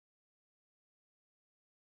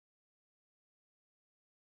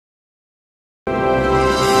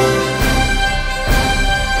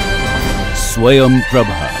Swayam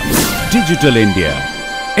Prabha. Digital India.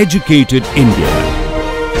 Educated India.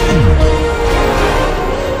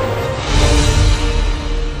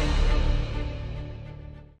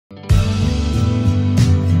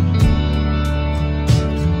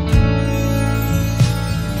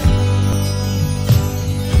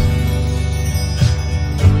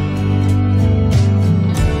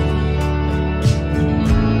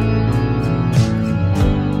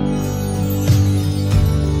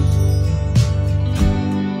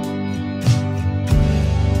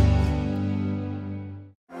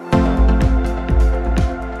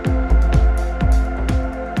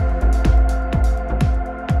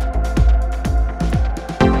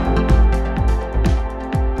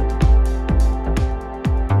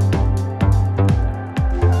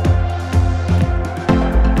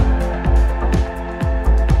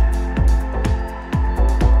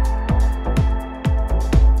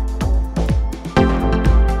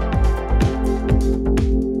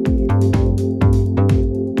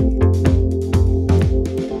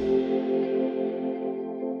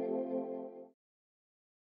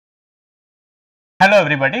 Hello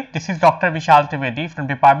everybody, this is Dr. Vishal Trivedi from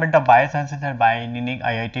Department of Biosciences and Bioengineering,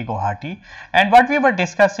 IIT Guwahati. And what we were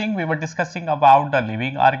discussing about the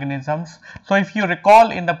living organisms. So if you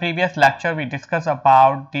recall, in the previous lecture we discussed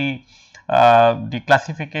about the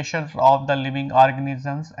classifications of the living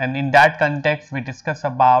organisms, and in that context we discuss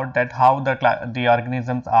about that how the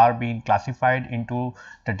organisms are being classified into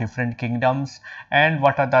the different kingdoms and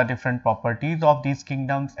what are the different properties of these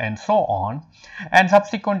kingdoms and so on. And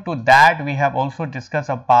subsequent to that we have also discussed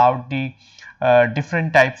about the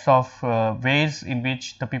different types of ways in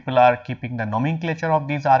which the people are keeping the nomenclature of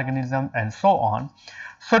these organisms and so on.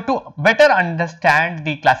 So, to better understand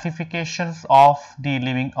the classifications of the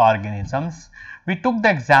living organisms, we took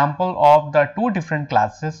the example of the two different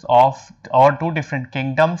classes of or two different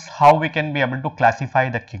kingdoms, how we can be able to classify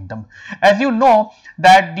the kingdom. As you know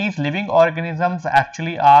that these living organisms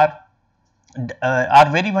actually are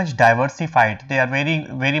very much diversified. They are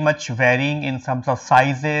very much varying in terms of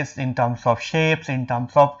sizes, in terms of shapes, in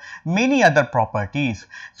terms of many other properties.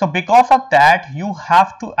 So because of that, you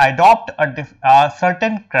have to adopt a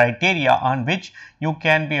certain criteria on which you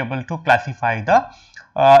can be able to classify the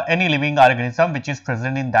any living organism which is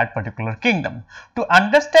present in that particular kingdom. To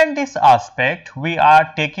understand this aspect, we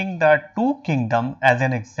are taking the two kingdoms as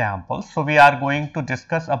an example. So we are going to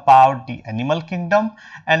discuss about the animal kingdom,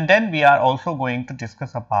 and then we are also going to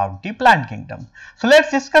discuss about the plant kingdom. So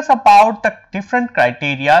let's discuss about the different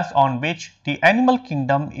criteria on which the animal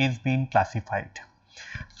kingdom is being classified.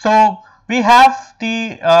 So we have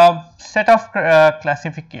the set of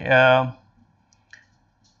classification.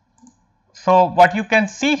 So what you can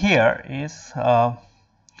see here is the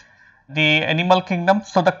animal kingdom.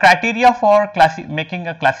 So the criteria for making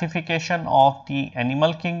a classification of the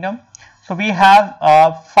animal kingdom. So we have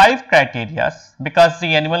 5 criteria, because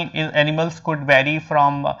the animals could vary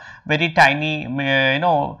from very tiny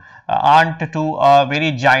ant to a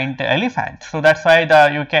very giant elephant. So that's why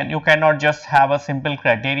you cannot just have a simple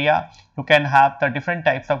criteria. You can have the different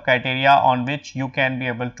types of criteria on which you can be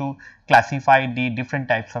able to classify the different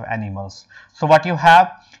types of animals. So what you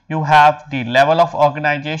have the level of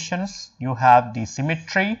organizations, you have the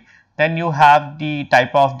symmetry, then you have the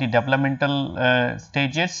type of the developmental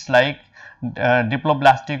stages like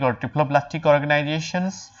diploblastic or triploblastic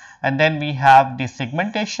organizations, and then we have the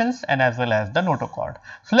segmentations and as well as the notochord.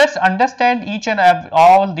 So let's understand each and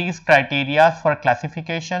all these criteria for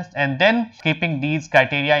classifications, and then keeping these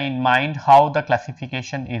criteria in mind, how the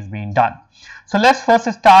classification is being done. So let's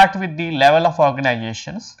first start with the level of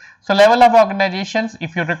organizations. So level of organizations,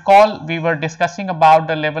 if you recall, we were discussing about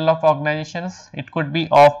the level of organizations. It could be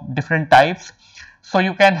of different types. So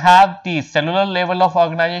you can have the cellular level of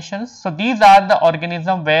organizations. So these are the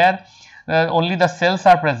organisms where only the cells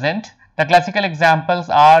are present. The classical examples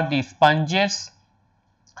are the sponges.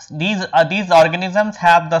 These organisms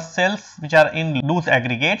have the cells which are in loose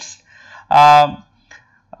aggregates.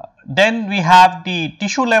 Then we have the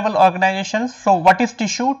tissue level organizations. So what is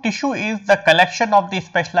tissue? Tissue is the collection of the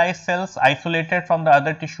specialized cells isolated from the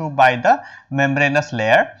other tissue by the membranous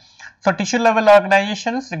layer. So tissue level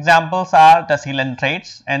organizations, examples are the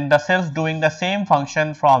coelentrates, and the cells doing the same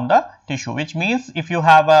function from the tissue, which means if you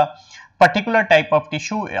have a particular type of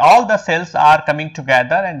tissue, all the cells are coming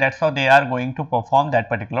together, and that's how they are going to perform that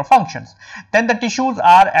particular functions. Then the tissues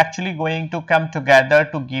are actually going to come together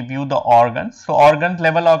to give you the organs. So organ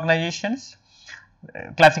level organizations.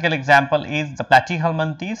 Classical example is the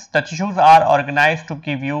platyhelminthes. The tissues are organized to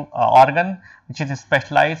give you an organ which is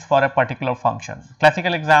specialized for a particular function.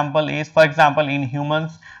 Classical example is, for example, in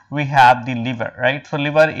humans we have the liver, right. So,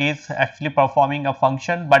 liver is actually performing a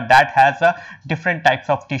function, but that has a different types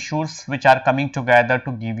of tissues which are coming together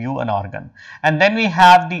to give you an organ. And then we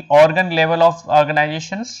have the organ level of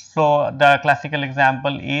organizations. So, the classical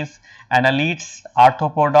example is annelids,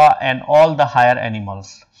 arthropoda and all the higher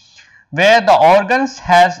animals, where the organs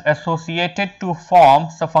has associated to form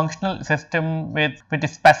a functional system with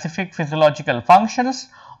specific physiological functions.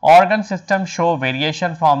 Organ systems show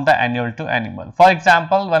variation from the animal to animal. For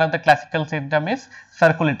example, one of the classical system is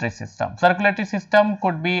circulatory system. Circulatory system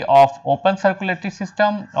could be of open circulatory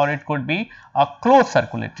system or it could be a closed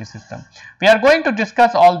circulatory system. We are going to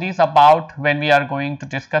discuss all these about when we are going to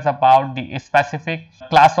discuss about the specific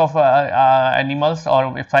class of animals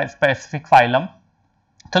or specific phylum.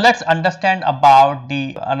 So, let us understand about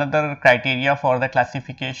the another criteria for the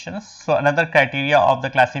classifications. So, another criteria of the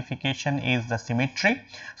classification is the symmetry.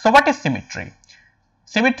 So, what is symmetry?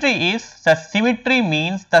 Symmetry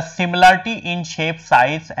means the similarity in shape,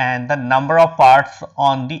 size and the number of parts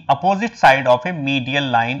on the opposite side of a medial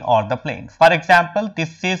line or the plane. For example,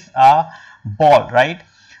 this is a ball, right.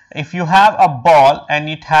 If you have a ball and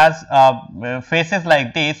it has faces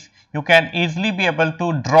like this, you can easily be able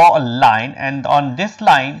to draw a line, and on this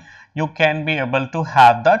line you can be able to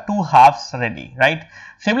have the two halves ready, right.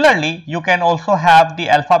 Similarly, you can also have the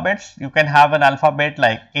alphabets. You can have an alphabet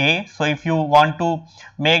like A. So, if you want to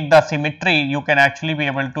make the symmetry, you can actually be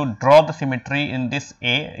able to draw the symmetry in this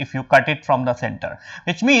A if you cut it from the center,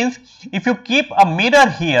 which means if you keep a mirror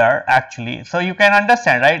here actually, so you can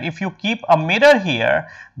understand, right, if you keep a mirror here,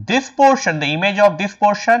 this portion, the image of this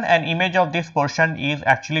portion and image of this portion is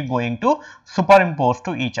actually going to superimpose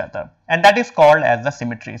to each other, and that is called as the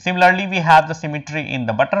symmetry. Similarly, we have the symmetry in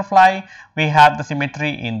the butterfly, we have the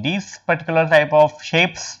symmetry in these particular type of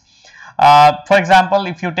shapes. For example,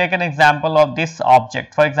 if you take an example of this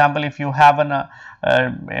object, for example, if you have an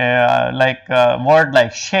word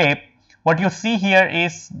like shape, what you see here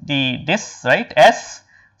is this, right, S.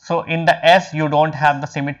 So, in the S you do not have the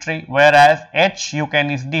symmetry, whereas H you can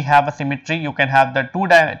easily have a symmetry. You can have the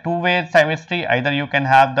two-way symmetry, either you can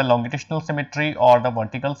have the longitudinal symmetry or the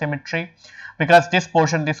vertical symmetry, because this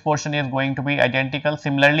portion is going to be identical.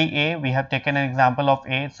 Similarly, A, we have taken an example of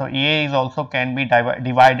A. So, A is also can be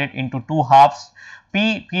divided into two halves.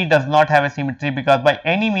 P does not have a symmetry, because by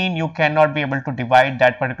any mean you cannot be able to divide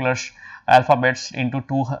that particular alphabets into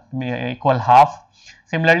two equal half.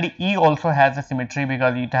 Similarly, E also has a symmetry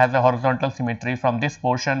because it has a horizontal symmetry from this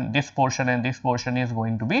portion and this portion is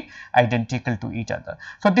going to be identical to each other.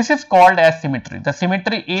 So, this is called as symmetry. The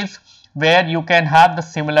symmetry is where you can have the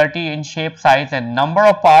similarity in shape, size and number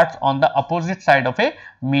of parts on the opposite side of a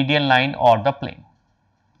medial line or the plane.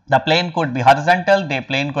 The plane could be horizontal, the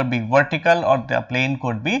plane could be vertical or the plane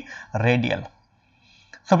could be radial.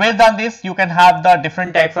 So, based on this you can have the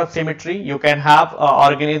different types of symmetry. You can have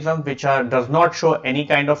organisms which does not show any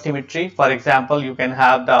kind of symmetry. For example, you can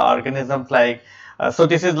have the organisms like so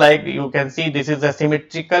this is like, you can see this is a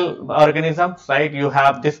symmetrical organism, right. You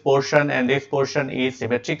have this portion and this portion is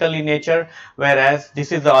symmetrical in nature, whereas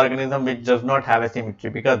this is the organism which does not have a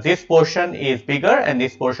symmetry, because this portion is bigger and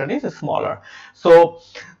this portion is smaller. So,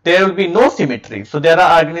 there will be no symmetry. So, there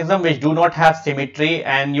are organisms which do not have symmetry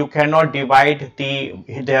and you cannot divide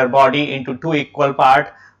their body into two equal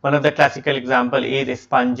parts. One of the classical example is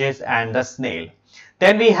sponges and the snail.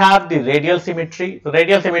 Then we have the radial symmetry. The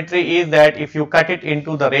radial symmetry is that if you cut it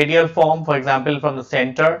into the radial form, for example, from the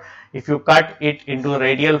center, if you cut it into the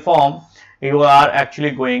radial form, you are actually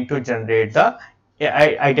going to generate the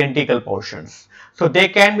identical portions. So, they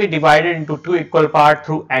can be divided into two equal parts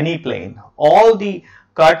through any plane. All the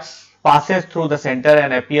cuts passes through the center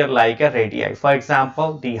and appear like a radii. For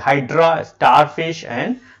example, the hydra, starfish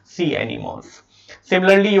and sea anemones.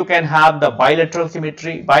 Similarly, you can have the bilateral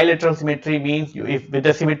symmetry. Bilateral symmetry means if with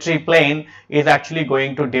the symmetry plane is actually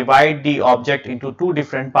going to divide the object into two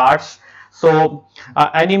different parts. So,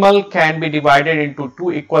 animal can be divided into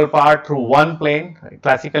two equal parts through one plane.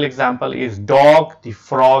 Classical example is dog, the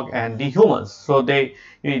frog and the humans. So,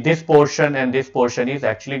 this portion and this portion is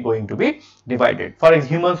actually going to be divided. For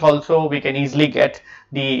humans also we can easily get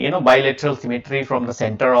the bilateral symmetry from the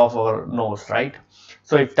center of our nose, right.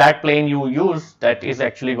 So, if that plane you use, that is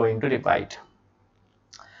actually going to divide.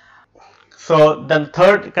 So the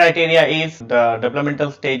third criteria is the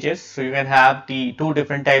developmental stages. So you can have the two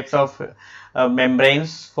different types of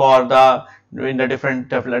membranes for the in the different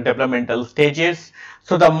developmental stages.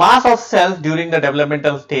 So the mass of cells during the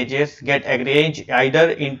developmental stages get arranged either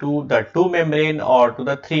into the two membrane or to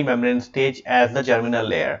the three membrane stage as the germinal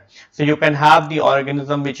layer. So you can have the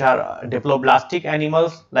organism which are diploblastic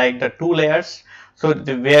animals like the two layers. So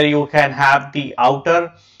where you can have the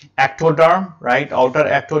outer ectoderm, right, outer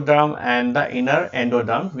ectoderm and the inner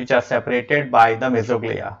endoderm, which are separated by the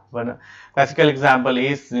mesoglia. One classical example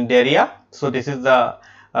is Cinderia. So this is the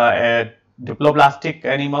diploblastic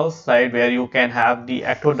animals, right, where you can have the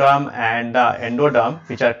ectoderm and the endoderm,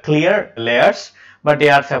 which are clear layers, but they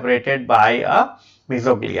are separated by a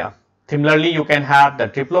mesoglia. Similarly, you can have the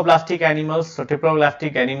triploblastic animals. So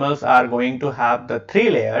triploblastic animals are going to have the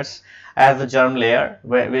three layers as the germ layer,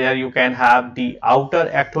 where you can have the outer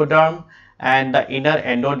ectoderm and the inner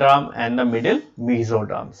endoderm and the middle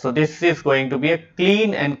mesoderm. So this is going to be a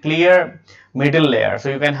clean and clear middle layer. So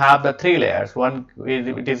you can have the three layers. One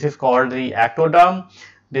this is called the ectoderm,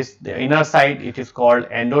 this the inner side it is called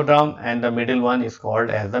endoderm, and the middle one is called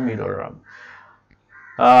as the mesoderm.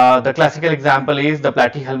 The classical example is the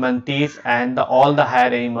platyhelminthes, and all the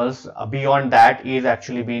higher animals beyond that is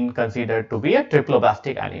actually being considered to be a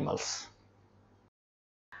triploblastic animals.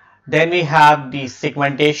 Then we have the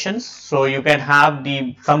segmentations. So you can have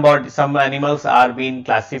the some animals are being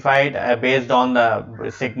classified based on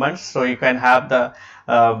the segments. So you can have the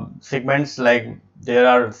segments, like there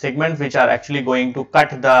are segments which are actually going to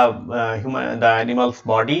cut the animal's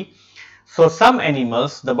body. So some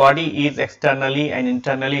animals, the body is externally and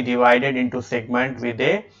internally divided into segments with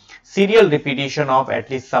a serial repetition of at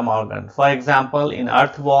least some organ. For example, in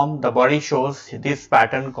earthworm, the body shows this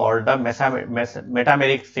pattern called the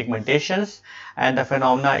metameric segmentations, and the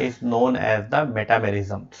phenomena is known as the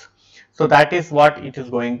metamerisms. So that is what it is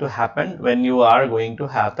going to happen when you are going to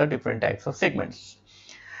have the different types of segments.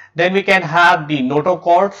 Then we can have the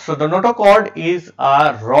notochord. So the notochord is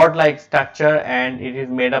a rod-like structure, and it is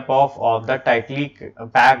made up of the tightly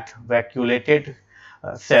packed vacuolated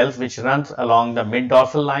cells which runs along the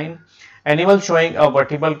mid-dorsal line. Animals showing a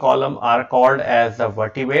vertebral column are called as the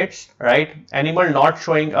vertebrates, right? Animals not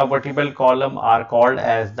showing a vertebral column are called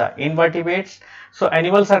as the invertebrates. So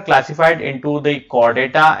animals are classified into the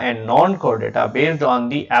chordata and non-chordata based on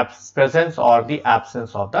the presence or the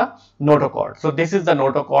absence of the notochord. So this is the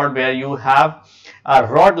notochord, where you have a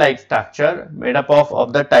rod-like structure made up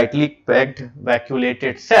of the tightly packed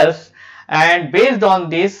vacuolated cells, and based on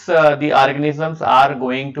this the organisms are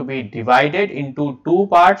going to be divided into two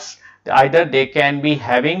parts. Either they can be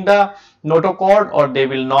having the notochord or they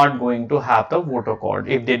will not going to have the notochord.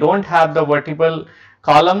 If they don't have the vertebral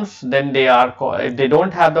columns, then they are if they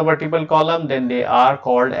don't have the vertebral column, then they are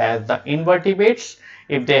called as the invertebrates.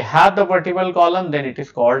 If they have the vertebral column, then it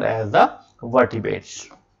is called as the vertebrates.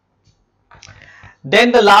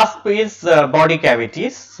 Then the last is body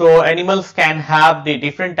cavities. So animals can have the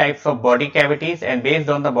different types of body cavities, and based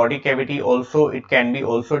on the body cavity also it can be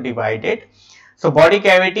also divided. So body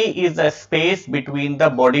cavity is a space between the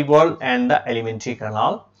body wall and the alimentary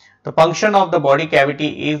canal. The function of the body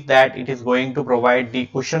cavity is that it is going to provide the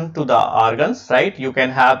cushion to the organs, right? You can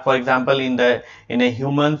have, for example, in a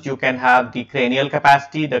humans, you can have the cranial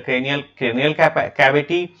capacity, the cranial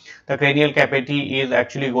cavity. The cranial cavity is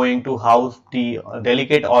actually going to house the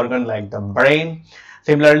delicate organ like the brain.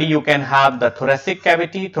 Similarly, you can have the thoracic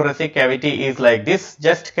cavity. Thoracic cavity is like this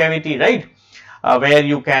chest cavity, right? Where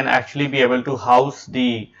you can actually be able to house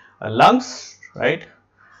the lungs, right?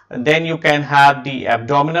 And then you can have the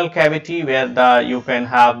abdominal cavity, where you can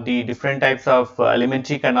have the different types of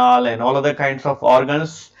alimentary canal and all other kinds of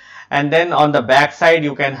organs. And then on the back side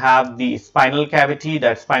you can have the spinal cavity.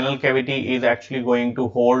 That spinal cavity is actually going to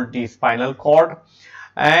hold the spinal cord.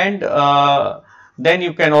 And then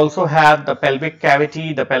you can also have the pelvic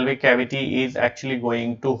cavity. The pelvic cavity is actually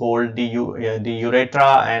going to hold the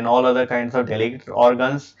urethra and all other kinds of delicate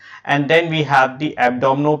organs. And then we have the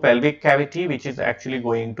abdominopelvic cavity, which is actually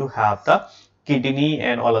going to have the kidney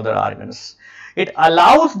and all other organs. It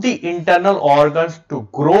allows the internal organs to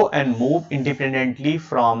grow and move independently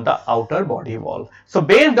from the outer body wall. So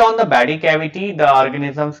based on the body cavity, the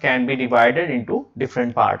organisms can be divided into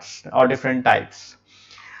different parts or different types.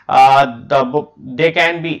 They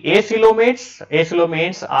can be acoelomates.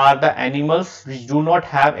 Acoelomates are the animals which do not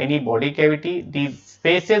have any body cavity. These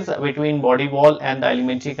spaces between body wall and the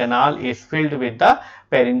alimentary canal is filled with the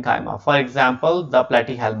parenchyma. For example, the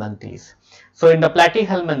platyhelminthes. So in the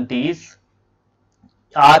platyhelminthes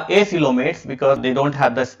are acoelomates because they don't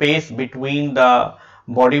have the space between the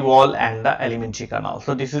body wall and the alimentary canal.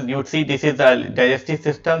 So this is, you would see, this is the digestive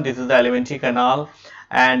system, this is the alimentary canal,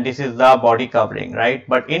 and this is the body covering, right?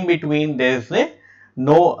 But in between there is a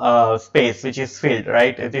no space which is filled,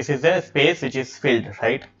 right? This is a space which is filled,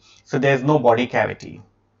 right? So there is no body cavity.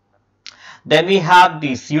 Then we have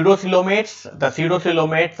the pseudocoelomates. The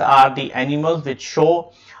pseudocoelomates are the animals which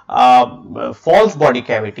show false body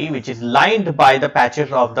cavity, which is lined by the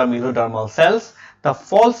patches of the mesodermal cells. The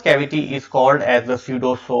false cavity is called as the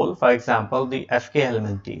pseudosole, for example, the SK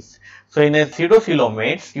helminthes. So in a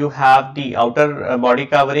pseudocoelomates, you have the outer body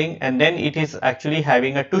covering, and then it is actually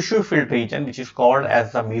having a tissue filled region which is called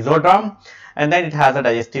as the mesoderm, and then it has a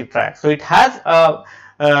digestive tract. So it has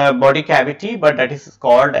a body cavity, but that is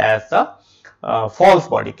called as the false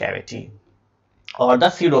body cavity or the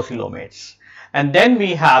pseudocoelomates. And then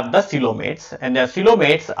we have the coelomates, and the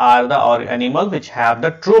coelomates are the animals which have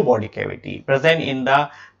the true body cavity present in the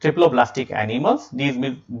triploblastic animals. These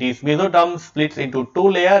mesoderm splits into two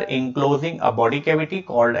layers enclosing a body cavity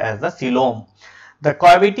called as the coelom. The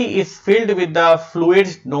cavity is filled with the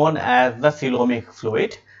fluids known as the coelomic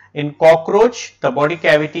fluid. In cockroach, the body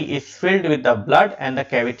cavity is filled with the blood and the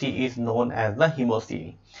cavity is known as the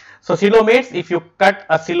hemocoel. So coelomates, if you cut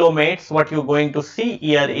a coelomates, what you're going to see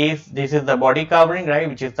here is, this is the body covering, right,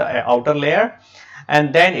 which is the outer layer,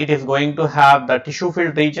 and then it is going to have the tissue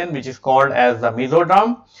filled region which is called as the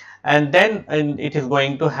mesoderm, and then it is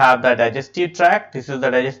going to have the digestive tract. This is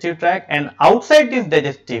the digestive tract, and outside this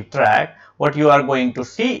digestive tract what you are going to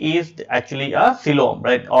see is actually a coelom,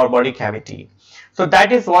 right, or body cavity. So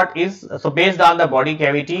that is what is, so based on the body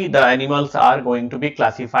cavity, the animals are going to be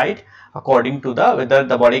classified according to the whether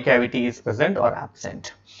the body cavity is present or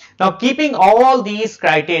absent. Now, keeping all these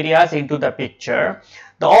criteria into the picture,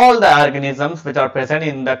 all the organisms which are present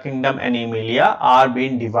in the kingdom Animalia are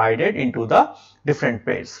being divided into the different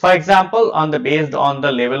pairs. For example, based on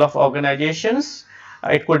the level of organizations,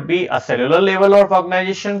 it could be a cellular level of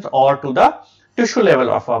organizations or to the tissue level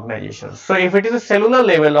of organizations. So if it is a cellular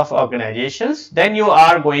level of organizations, then you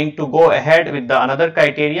are going to go ahead with the another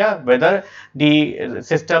criteria whether the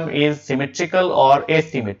system is symmetrical or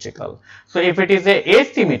asymmetrical. So if it is a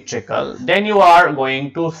asymmetrical, then you are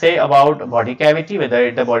going to say about body cavity,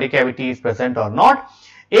 whether the body cavity is present or not.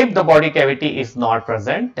 If the body cavity is not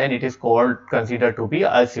present, then it is considered to be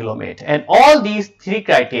a coelomate. And all these three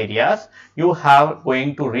criteria you have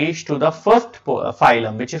going to reach to the first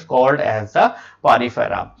phylum, which is called as the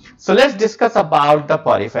Porifera. So let's discuss about the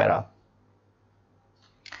Porifera.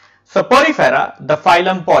 So Porifera, the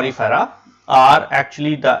phylum Porifera are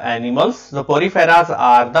actually the animals. The Poriferas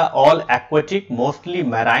are the all aquatic, mostly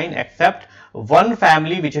marine, except one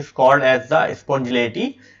family which is called as the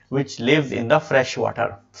Spongillati, which lives in the fresh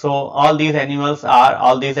water. So all these animals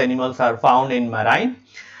are found in marine.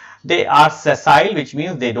 They are sessile, which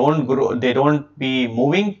means they don't grow, they don't be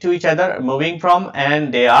moving to each other, moving from,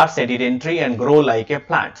 and they are sedentary and grow like a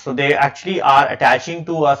plant. So they actually are attaching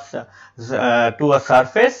to a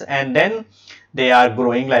surface, and then they are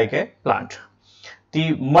growing like a plant.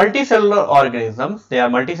 The multicellular organisms, they are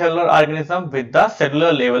multicellular organisms with the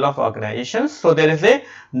cellular level of organizations. So there is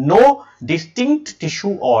no distinct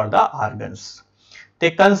tissue or the organs.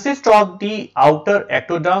 They consist of the outer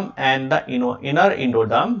ectoderm and the inner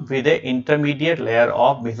endoderm with an intermediate layer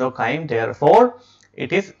of mesenchyme. Therefore,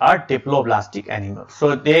 it is a diploblastic animal.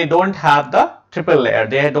 So they don't have the triple layer,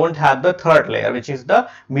 they don't have the third layer, which is the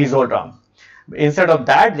mesoderm. Instead of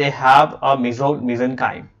that, they have a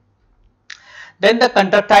mesenchyme. Then the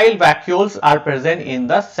contractile vacuoles are present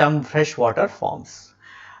in some freshwater forms.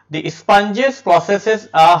 The sponges possesses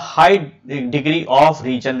a high degree of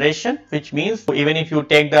regeneration, which means even if you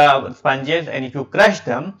take the sponges and if you crush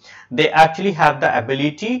them, they actually have the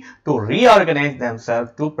ability to reorganize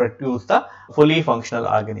themselves to produce the fully functional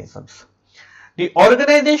organisms. The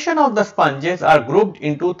organization of the sponges are grouped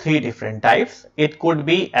into three different types. It could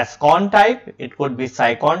be ascon type, it could be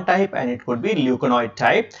cycon type, and it could be leuconoid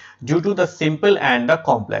type due to the simple and the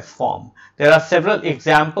complex form. There are several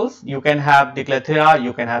examples. You can have Diclethera,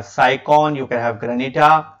 you can have cycon, you can have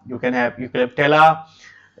granita, you can have Eucalyptella,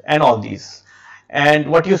 and all these. And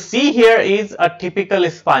what you see here is a typical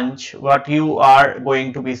sponge. What you are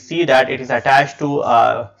going to see that it is attached to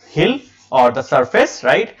a hill or the surface,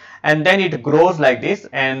 right? And then it grows like this,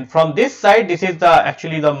 and from this side, this is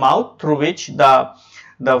actually the mouth through which the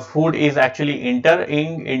food is actually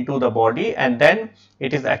entering into the body, and then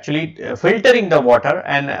it is actually filtering the water,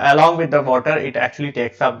 and along with the water it actually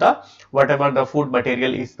takes up the whatever the food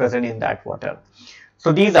material is present in that water.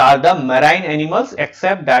 So these are the marine animals,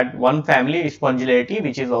 except that one family is Spongillati,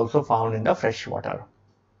 which is also found in the fresh water.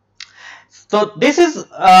 So this is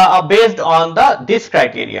based on this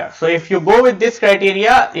criteria. So if you go with this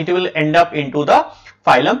criteria, it will end up into the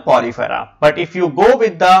phylum Porifera. But if you go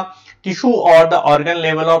with the tissue or the organ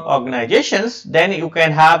level of organizations, then you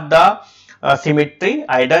can have the symmetry.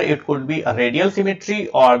 Either it could be a radial symmetry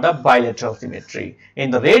or the bilateral symmetry.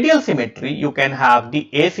 In the radial symmetry, you can have the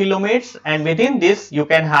acoelomates, and within this you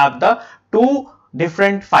can have the two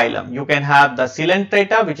different phylum. You can have the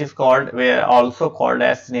Coelenterata, which is also called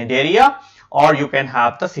as Cnidaria, or you can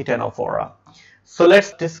have the Ctenophora. So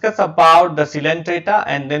let's discuss about the Coelenterata,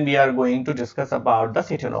 and then we are going to discuss about the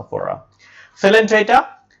Ctenophora.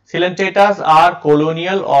 Coelenteratas are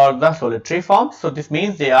colonial or the solitary forms. So this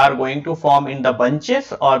means they are going to form in the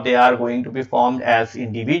bunches, or they are going to be formed as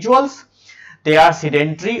individuals. They are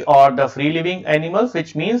sedentary or the free living animals,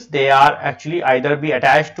 which means they are actually either be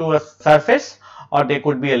attached to a surface or they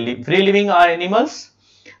could be free living animals.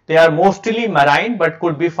 They are mostly marine but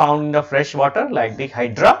could be found in the fresh water like the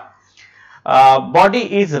hydra.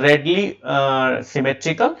 Body is readily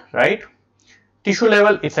symmetrical, right? Tissue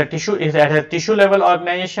level, it has a tissue level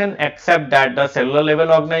organization, except that the cellular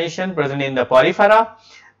level organization present in the porifera.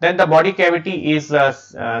 Then the body cavity is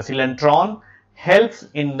coelentron, helps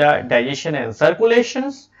in the digestion and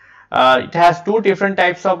circulations. It has two different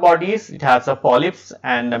types of bodies. It has a polyps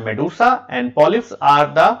and a medusa, and polyps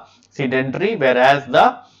are the sedentary, whereas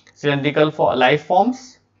the cylindrical life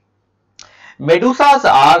forms. Medusas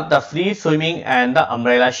are the free swimming and the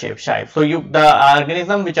umbrella shaped type. So the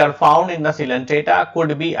organisms which are found in the Coelenterata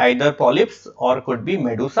could be either polyps or could be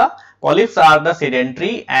medusa. Polyps are the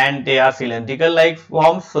sedentary and they are cylindrical like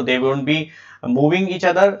forms, so they won't be moving each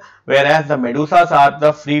other, whereas the medusas are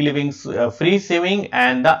the free swimming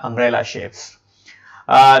and the umbrella shapes.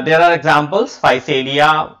 There are examples: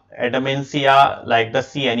 Physalia, Adamencia, like the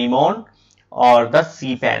sea anemone or the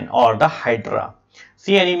sea pen or the hydra.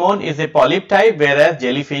 Sea anemone is a polyp type, whereas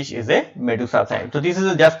jellyfish is a medusa type. So this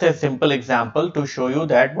is just a simple example to show you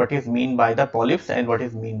that what is meant by the polyps and what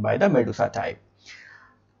is meant by the medusa type.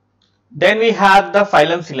 Then we have the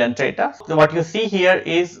phylum Coelenterata. So what you see here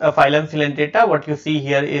is a phylum Coelenterata. What you see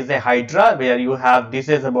here is a hydra, where you have, this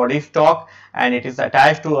is a body stalk and it is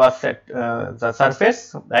attached to the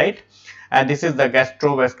surface, right? And this is the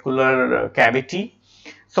gastrovascular cavity.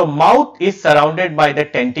 So mouth is surrounded by the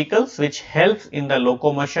tentacles, which helps in the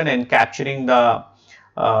locomotion and capturing the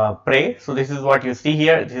prey. So this is what you see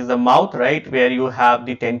here. This is the mouth, right, where you have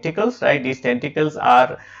the tentacles, right? These tentacles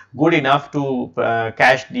are good enough to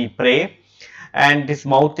catch the prey, and this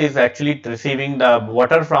mouth is actually receiving the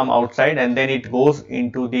water from outside, and then it goes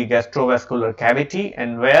into the gastrovascular cavity,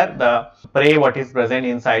 and where the prey what is present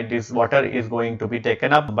inside this water is going to be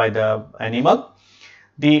taken up by the animal.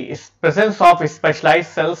 The presence of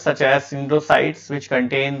specialized cells such as syndocytes, which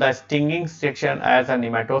contain the stinging section as a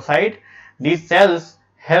nematocide. These cells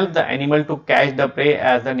help the animal to catch the prey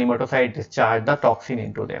as the nematocyte discharge the toxin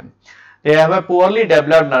into them. They have a poorly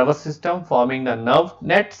developed nervous system forming the nerve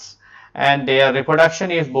nets, and their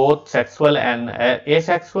reproduction is both sexual and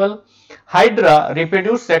asexual. Hydra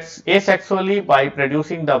reproduce asexually by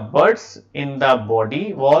producing the buds in the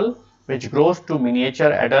body wall, which grows to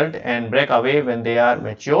miniature adult and break away when they are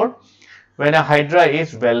mature, when a hydra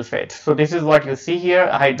is well fed. So this is what you see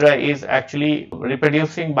here. Hydra is actually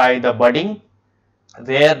reproducing by the budding,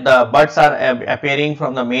 where the buds are appearing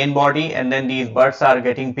from the main body, and then these buds are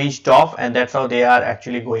getting pinched off, and that's how they are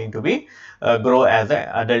actually going to be grow as an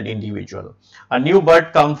adult individual. A new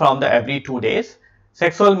bud comes from every 2 days.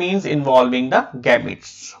 Sexual means involving the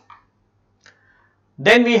gametes.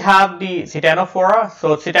 Then we have the Ctenophora.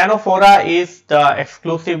 So Ctenophora is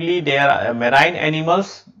exclusively, they are marine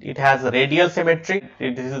animals. It has radial symmetry.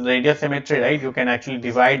 This is radial symmetry, right? You can actually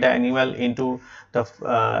divide the animal into the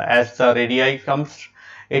as the radii comes.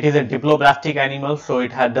 It is a diploblastic animal, so it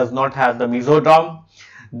does not have the mesoderm.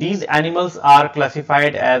 These animals are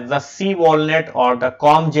classified as the sea walnut or the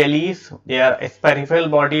comb jellies. They are a spherical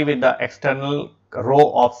body with the external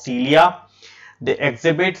row of cilia. They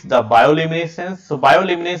exhibit the bioluminescence. So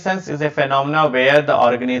bioluminescence is a phenomena where the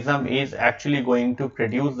organism is actually going to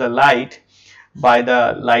produce the light by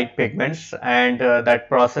the light pigments, and that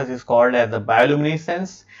process is called as the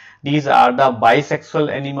bioluminescence. These are the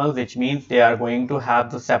bisexual animals, which means they are going to have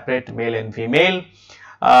the separate male and female,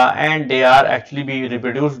 and they are actually be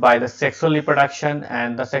reproduced by the sexual reproduction,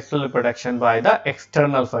 and the sexual reproduction by the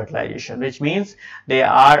external fertilization, which means they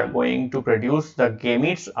are going to produce the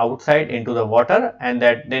gametes outside into the water, and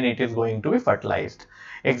that then it is going to be fertilized.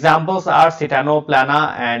 Examples are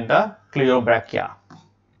Ctenoplana and the Cleobrachia.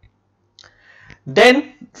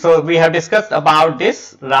 Then, so we have discussed about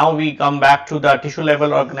this. Now we come back to the tissue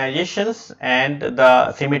level organizations, and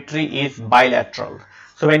the symmetry is bilateral.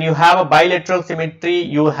 So when you have a bilateral symmetry,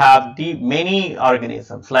 you have the many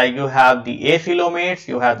organisms, like you have the acoelomates,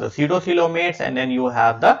 you have the pseudocoelomates, and then you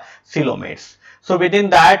have the coelomates. So within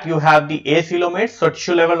that you have the acoelomates. So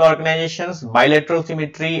tissue level organizations, bilateral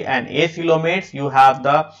symmetry, and acoelomates, you have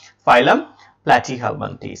the phylum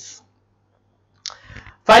Platyhelminthes.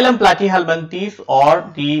 Phylum Platyhelminthes,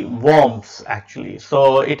 or the worms actually.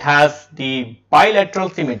 So it has the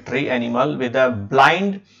bilateral symmetry animal with a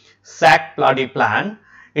blind sac platyplan.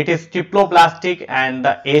 It is triploblastic and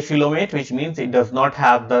the acoelomate, which means it does not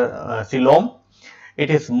have the coelom. It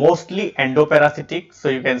is mostly endoparasitic. So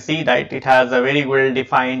you can see that it has a very well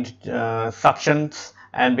defined suctions,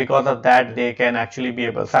 and because of that they can actually be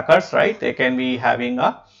able suckers, right? They can be having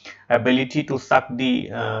a ability to suck the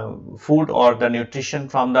food or the nutrition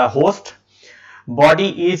from the host.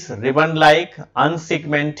 Body is ribbon-like,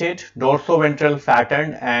 unsegmented, dorsoventral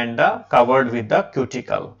pattern, and covered with the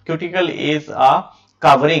cuticle. Cuticle is a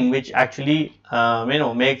covering which actually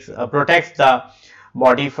makes protects the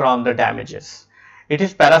body from the damages. It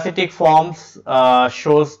is parasitic forms,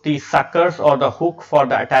 shows the suckers or the hook for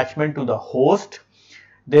the attachment to the host.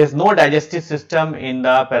 There is no digestive system in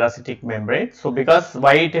the parasitic membrane. So because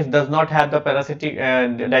why it does not have the parasitic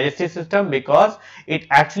digestive system, because it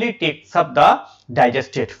actually takes up the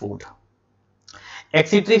digested food.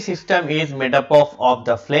 Excretory system is made up of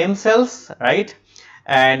the phloem cells, right?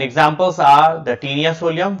 And examples are the Taenia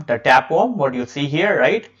solium, the tapeworm, what you see here,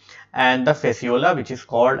 right? And the fasciola, which is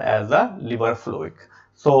called as a liver fluid.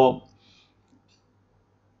 So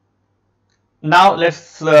now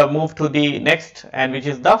let's move to the next, and which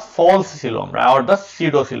is the false coelom, right, or the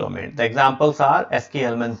pseudocoelomate. The examples are SK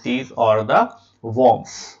helminthes or the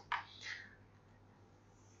worms.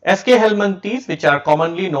 SK helminthes, which are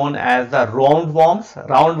commonly known as the roundworms.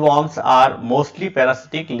 Roundworms are mostly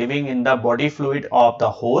parasitic, living in the body fluid of the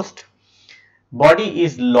host. Body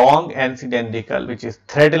is long and cylindrical, which is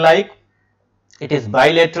thread-like. It is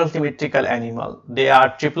bilateral symmetrical animal. They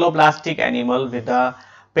are triploblastic animal with a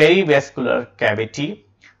perivascular cavity,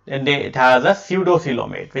 and it has a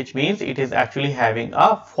pseudocoelomate, which means it is actually having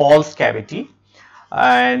a false cavity.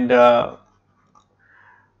 And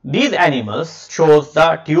these animals shows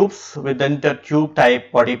the tubes within the tube type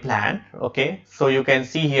body plan. Okay, so you can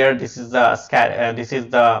see here, this is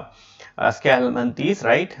the helminthes,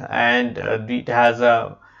 right? And it has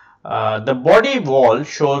a the body wall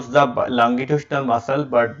shows the longitudinal muscle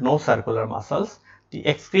but no circular muscles. The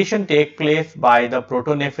excretion takes place by the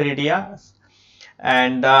protonephridia,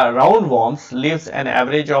 and roundworms lives an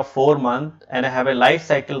average of 4 months and have a life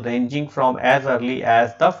cycle ranging from as early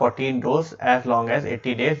as the 14 days as long as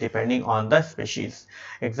 80 days, depending on the species.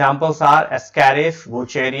 Examples are Ascaris,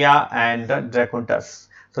 Wucheria, and Dracuntus.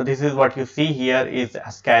 So this is what you see here is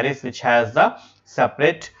Ascaris, which has the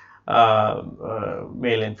separate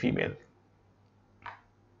male and female.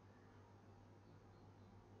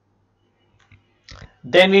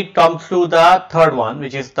 Then we come to the third one,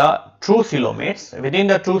 which is the true coelomates. Within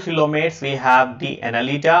the true coelomates, we have the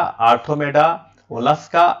Annelida, Arthomeda,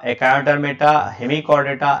 Mollusca, Echinodermata,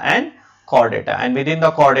 Hemichordata, and Chordata. And within the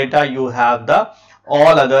Chordata, you have the all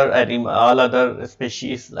other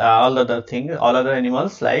species, all other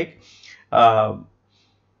animals like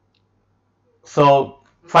so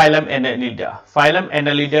phylum Annelida. Phylum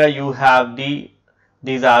Annelida, you have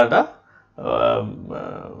these are the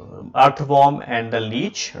earthworm and the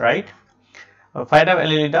leech, right? Phylum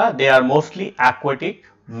Annelida, they are mostly aquatic,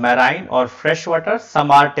 marine or freshwater.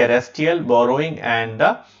 Some are terrestrial, burrowing and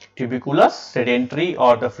tuberculous, sedentary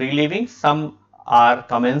or the free living. Some are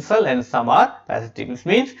commensal and some are parasitic, which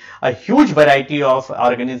means a huge variety of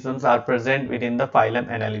organisms are present within the phylum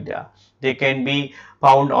Annelida. They can be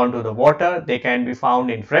found onto the water, they can be found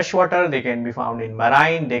in fresh water, they can be found in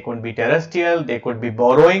marine, they could be terrestrial, they could be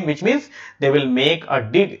burrowing, which means they will make a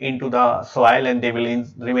dig into the soil and they will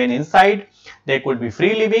remain inside. They could be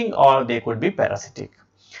free living or they could be parasitic.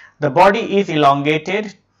 The body is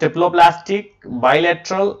elongated, triploblastic,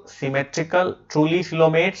 bilateral, symmetrical, truly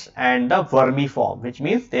coelomates, and the vermiform, which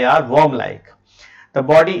means they are worm-like. The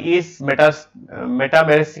body is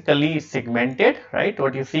metamerically segmented, right?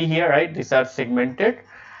 What you see here, right? These are segmented,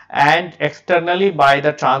 and externally by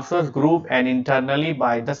the transverse groove and internally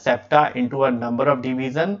by the septa into a number of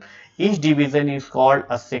divisions. Each division is called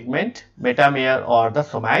a segment, metamere, or the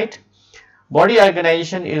somite. Body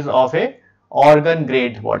organization is of a organ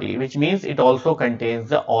grade body, which means it also contains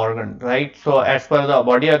the organ, right? So as per the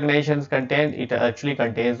body organizations content, it actually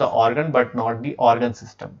contains the organ but not the organ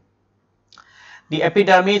system. The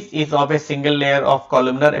epidermis is of a single layer of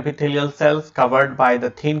columnar epithelial cells covered by the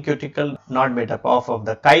thin cuticle not made up of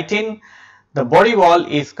the chitin. The body wall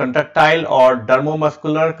is contractile or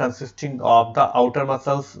dermomuscular, consisting of the outer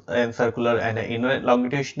muscles and circular and inner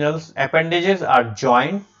longitudinals. Appendages are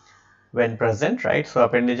joined when present, right? So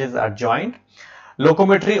appendages are joined.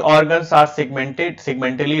 Locomotory organs are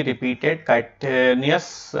segmentally repeated,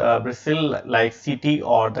 chitinous bristle like CT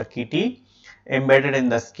or the kitty embedded in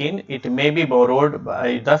the skin. It may be borrowed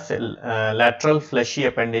by the lateral fleshy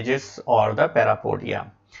appendages or the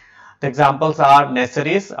parapodia. The examples are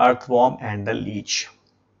Nesseris, earthworm and the leech.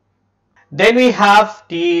 Then we have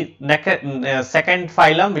the second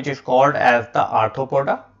phylum, which is called as the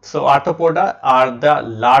Arthropoda. So Arthropoda are the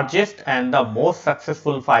largest and the most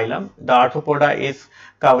successful phylum. The Arthropoda is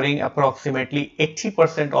covering approximately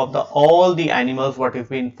 80% of all the animals what is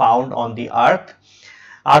being found on the earth.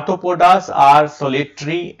 Arthropodas are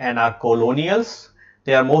solitary and are colonials.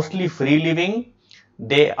 They are mostly free living.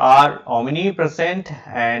 They are omnipresent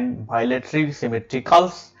and bilaterally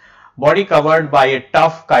symmetrical. Body covered by a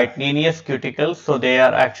tough chitinous cuticle, so they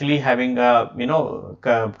are actually having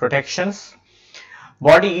protections.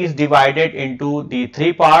 Body is divided into the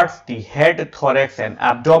three parts: the head, thorax and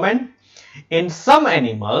abdomen. In some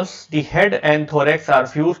animals, the head and thorax are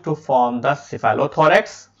fused to form the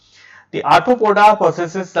cephalothorax. The Arthropoda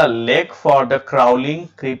possesses the leg for the crawling,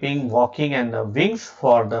 creeping, walking and the wings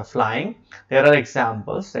for the flying. There are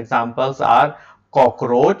examples. Examples are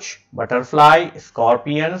cockroach, butterfly,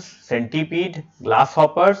 scorpions, centipede,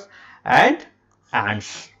 grasshoppers and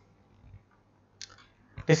ants.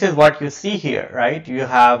 This is what you see here, right? You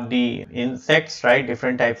have the insects, right?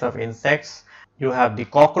 Different types of insects. You have the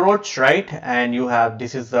cockroach, right? And you have,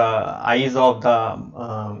 this is the eyes of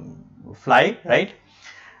the fly, right?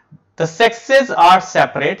 The sexes are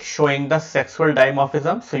separate, showing the sexual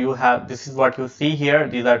dimorphism. So you have, this is what you see here.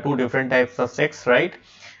 These are two different types of sex, right?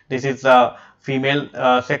 This is the female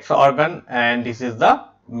sex organ and this is the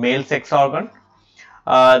male sex organ.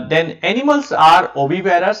 Then animals are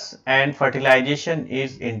oviparous and fertilization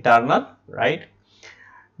is internal, right?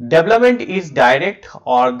 Development is direct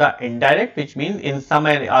or the indirect, which means in some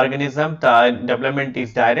organism the development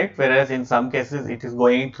is direct, whereas in some cases it is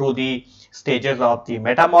going through the stages of the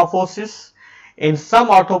metamorphosis. In some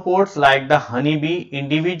arthropods like the honeybee,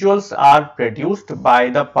 individuals are produced by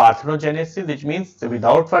the parthenogenesis, which means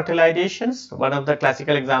without fertilizations. One of the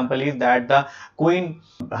classical example is that the queen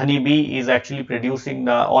honeybee is actually producing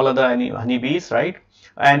all other honeybees, right?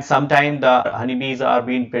 And sometimes the honeybees are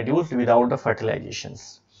being produced without the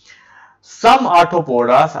fertilizations. Some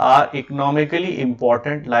arthropodas are economically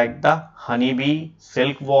important like the honeybee,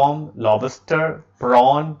 silkworm, lobster,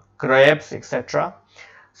 prawn, crabs, etc.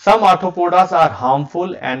 Some arthropodas are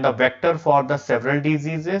harmful and the vector for the several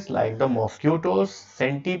diseases like the mosquitoes,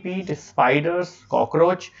 centipede, spiders,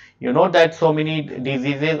 cockroach. You know that so many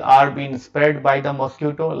diseases are being spread by the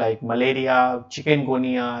mosquito like malaria,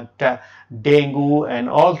 chikungunya, dengue and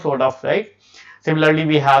all sort of, right? Similarly,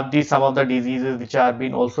 we have some of the diseases which are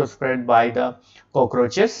being also spread by the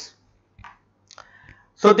cockroaches.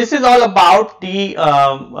 So this is all about the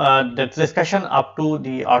discussion up to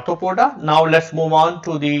the arthropoda. Now let's move on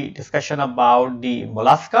to the discussion about the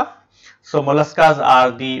mollusca. So molluscas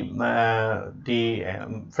are the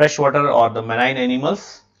freshwater or the marine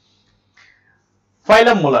animals.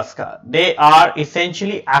 Phylum Mollusca. They are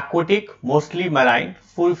essentially aquatic, mostly marine.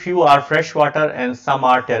 Few are freshwater and some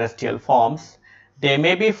are terrestrial forms. They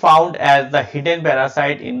may be found as the hidden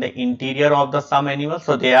parasite in the interior of some animals.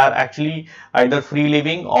 So they are actually either free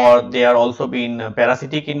living or they are also being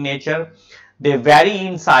parasitic in nature. They vary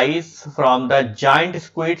in size from the giant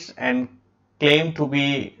squids and claim to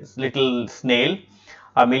be little snail,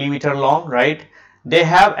 a millimeter long, right? They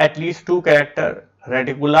have at least two characters,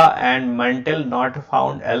 reticula and mantle, not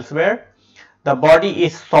found elsewhere. The body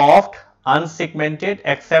is soft, unsegmented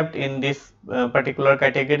except in this particular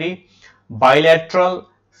category. Bilateral,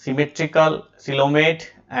 symmetrical,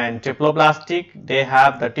 coelomate and triploblastic. They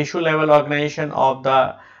have the tissue level organization of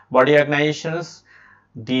the body organizations.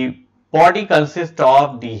 The body consists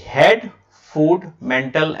of the head, foot,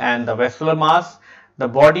 mantle and the vascular mass. The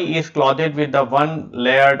body is clothed with the one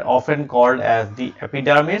layered, often called as the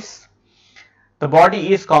epidermis. The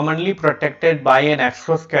body is commonly protected by an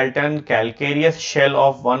exoskeleton calcareous shell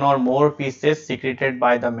of one or more pieces secreted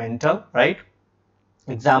by the mantle, right?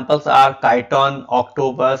 Examples are chiton,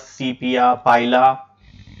 octopus, sepia, pila.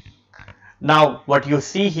 Now what you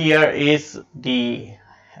see here is the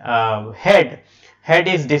head. Head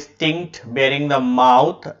is distinct, bearing the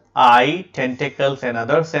mouth, eye, tentacles and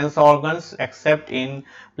other sense organs except in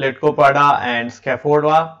Pletkopoda and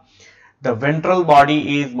Scaphoida. The ventral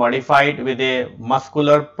body is modified with a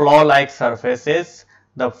muscular claw-like surfaces.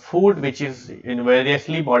 The food which is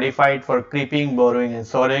variously modified for creeping, burrowing and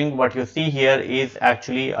soaring. What you see here is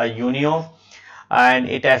actually a unio, and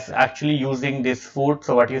it is actually using this food.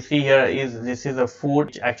 So what you see here is this is a food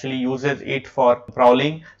which actually uses it for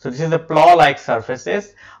prowling. So this is the claw-like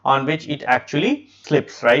surfaces on which it actually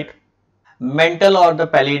slips, right? Mental or the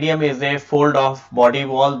palladium is a fold of body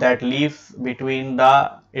wall that leaves between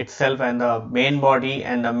the itself and the main body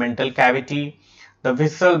and the mental cavity. The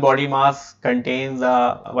visceral body mass contains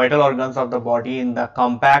the vital organs of the body in the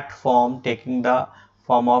compact form, taking the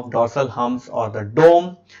form of dorsal humps or the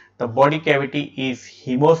dome. The body cavity is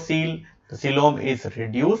hemocoel. The coelom is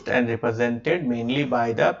reduced and represented mainly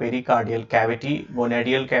by the pericardial cavity,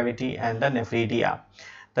 gonadial cavity and the nephridia.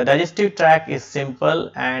 The digestive tract is simple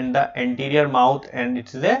and the anterior mouth, and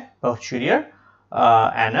it is a posterior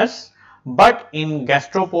anus. But in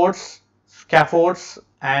gastropods, scaphoids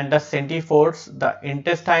and the centipods, the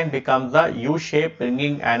intestine becomes a U shape,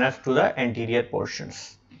 bringing anus to the anterior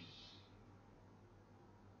portions.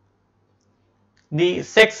 The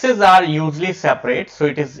sexes are usually separate, so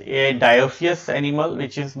it is a dioecious animal,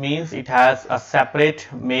 which means it has a separate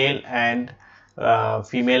male and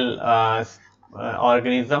female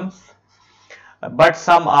organisms, but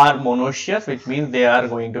some are monoecious, which means they are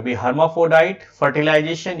going to be hermaphrodite.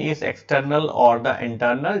 Fertilization is external or the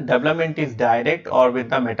internal. Development is direct or with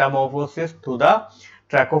the metamorphosis to the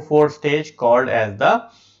trachophore stage called as the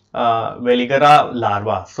Veligara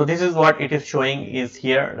larva. So this is what it is showing is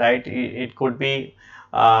here, right? It could be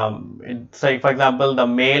say for example the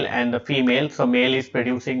male and the female. So male is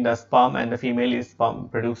producing the sperm and the female is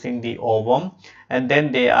producing the ovum, and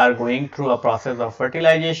then they are going through a process of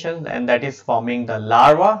fertilization, and that is forming the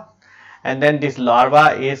larva, and then this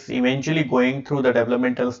larva is eventually going through the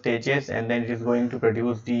developmental stages, and then it is going to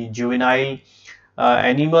produce the juvenile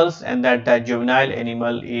animals, and that juvenile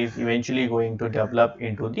animal is eventually going to develop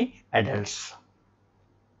into the adults.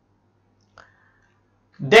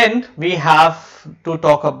 Then we have to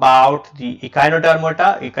talk about the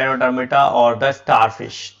echinodermata or the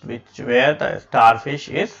starfish, where the starfish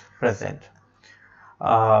is present.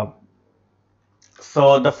 So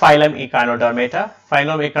the phylum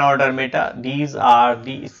Echinodermata, these are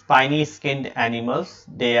the spiny skinned animals.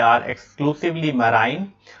 They are exclusively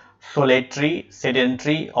marine, solitary,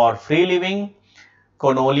 sedentary or free living,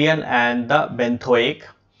 conolian and the benthoic.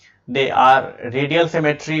 They are radial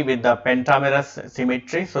symmetry with the pentamerous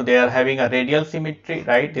symmetry. So they are having a radial symmetry,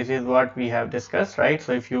 right? This is what we have discussed, right?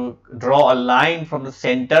 So if you draw a line from the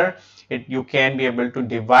center, you can be able to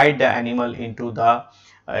divide the animal into the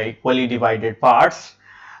equally divided parts.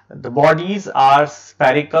 The bodies are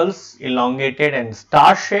sphericals, elongated and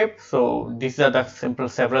star shaped. So these are the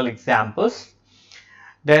several examples.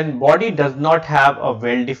 Then body does not have a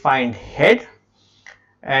well defined head,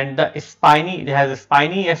 and it has a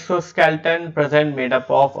spiny exoskeleton present made up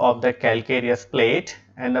of the calcareous plate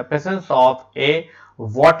and the presence of a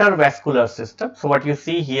water vascular system. So what you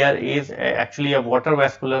see here is actually a water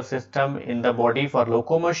vascular system in the body for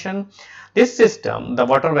locomotion. This system, the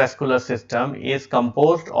water vascular system, is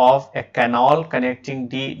composed of a canal connecting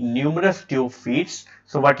the numerous tube feet.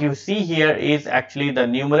 So what you see here is actually the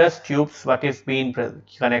numerous tubes what is being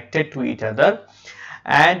connected to each other,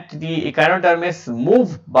 and the echinodermis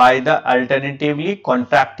move by the alternatively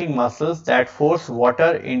contracting muscles that force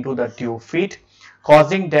water into the tube feet,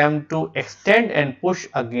 causing them to extend and push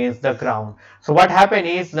against the ground. So what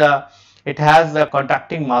happens is it has the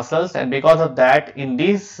contracting muscles, and because of that in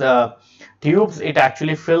these tubes it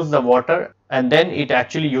actually fills the water, and then it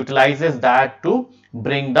actually utilizes that to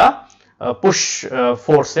bring the push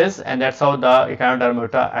forces, and that's how the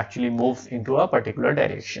echinodermata actually moves into a particular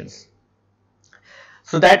directions.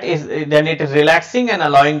 So that is then it is relaxing and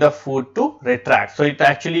allowing the food to retract. So it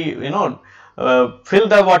actually fill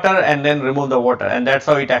the water and then remove the water, and that's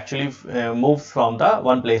how it actually moves from the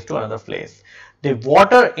one place to another place. The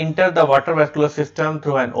water enters the water vascular system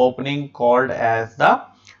through an opening called as the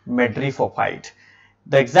medullophyte.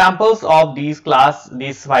 The examples of these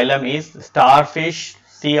phylum is starfish,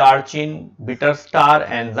 sea urchin, bitter star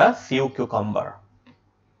and the sea cucumber.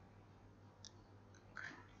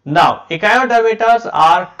 Now, echinodermata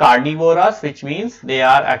are carnivorous, which means they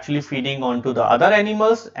are actually feeding onto the other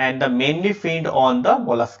animals, and they mainly feed on the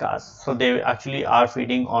molluscas. So they actually are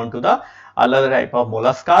feeding onto the other type of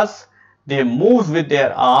molluscas. They move with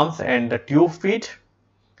their arms and the tube feet.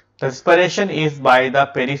 The respiration is by the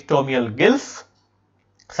peristomial gills.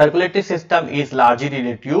 Circulatory system is largely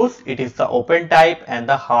reduced. It is the open type and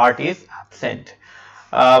the heart is absent.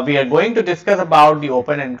 We are going to discuss about the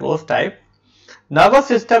open and closed type. Nervous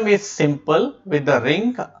system is simple with the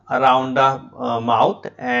ring around the mouth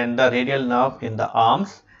and the radial nerve in the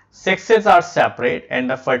arms. Sexes are separate and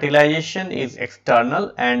the fertilization is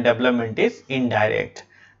external and development is indirect.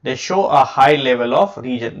 They show a high level of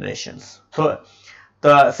regenerations. So,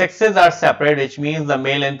 the sexes are separate, which means the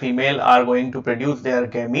male and female are going to produce their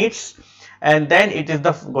gametes, and then it is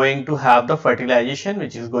going to have the fertilization,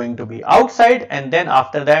 which is going to be outside, and then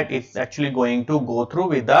after that it's actually going to go through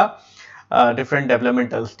with the different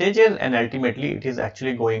developmental stages, and ultimately it is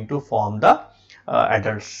actually going to form the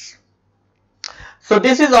adults. So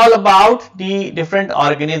this is all about the different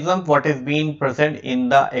organisms what is being present in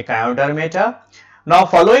the echinodermata. Now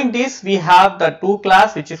following this we have the two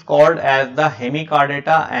class which is called as the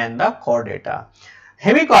hemichordata and the chordata.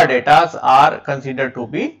 Hemichordatas are considered to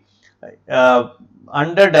be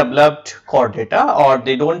underdeveloped chordata, or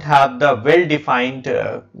they don't have the well defined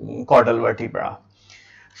caudal vertebra.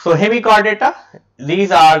 So hemichordata,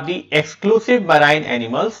 these are the exclusive marine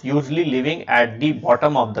animals usually living at the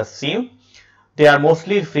bottom of the sea. They are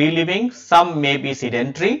mostly free living, some may be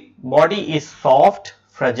sedentary. Body is soft,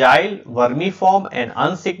 fragile, vermiform and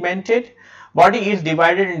unsegmented. Body is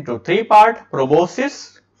divided into three parts: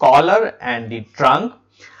 proboscis, collar and the trunk.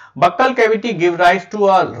 Buccal cavity gives rise to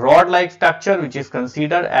a rod-like structure which is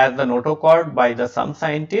considered as the notochord by some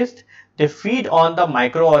scientists. They feed on the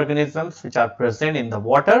microorganisms which are present in the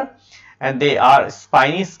water, and they are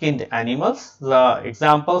spiny skinned animals. The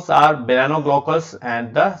examples are Balanoglossus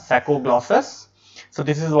and the Saccoglossus. So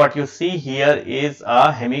this is what you see here is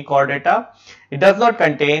a hemichordata. It does not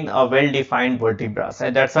contain a well defined vertebrae,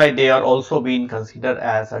 and that's why they are also being considered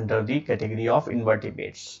as under the category of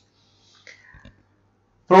invertebrates.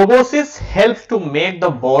 Proboscis helps to make the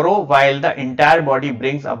burrow while the entire body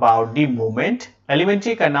brings about the movement.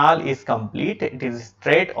 Alimentary canal is complete, it is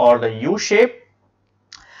straight or the U shape.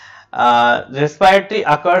 Respiratory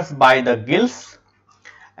occurs by the gills,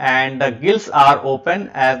 and the gills are open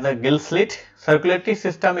as the gill slit. Circulatory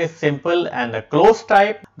system is simple and the closed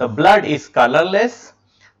type. The blood is colorless.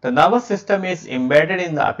 The nervous system is embedded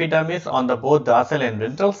in the epidermis on the both dorsal and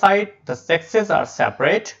ventral side. The sexes are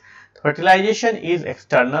separate. Fertilization is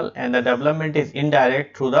external and the development is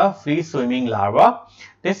indirect through the free swimming larva.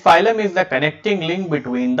 This phylum is the connecting link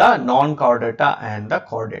between the non-chordata and the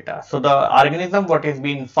chordata. So the organism what is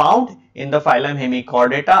being found in the phylum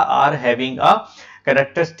hemichordata are having a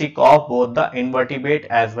characteristic of both the invertebrate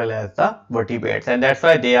as well as the vertebrates, and that's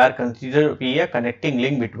why they are considered to be a connecting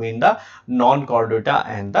link between the non-chordata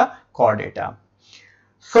and the chordata.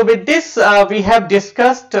 So with this we have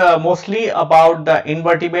discussed mostly about the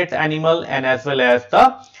invertebrate animal and as well as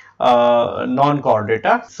the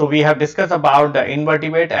non-chordata. So we have discussed about the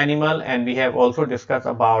invertebrate animal and we have also discussed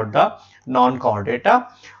about the non-chordata.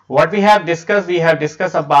 What we have discussed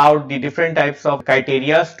about the different types of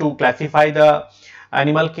criteria to classify the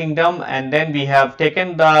animal kingdom, and then we have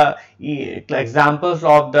taken the examples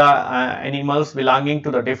of the animals belonging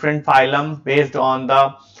to the different phylum based on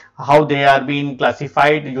the how they are being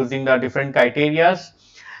classified using the different criteria.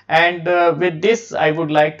 And with this I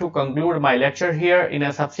would like to conclude my lecture here. In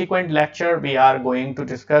a subsequent lecture we are going to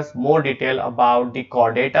discuss more detail about the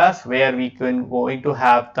chordatas, where we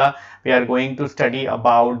are going to study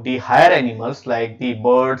about the higher animals like the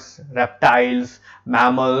birds, reptiles,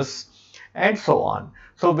 mammals and so on.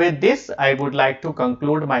 So with this I would like to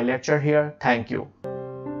conclude my lecture here. Thank you.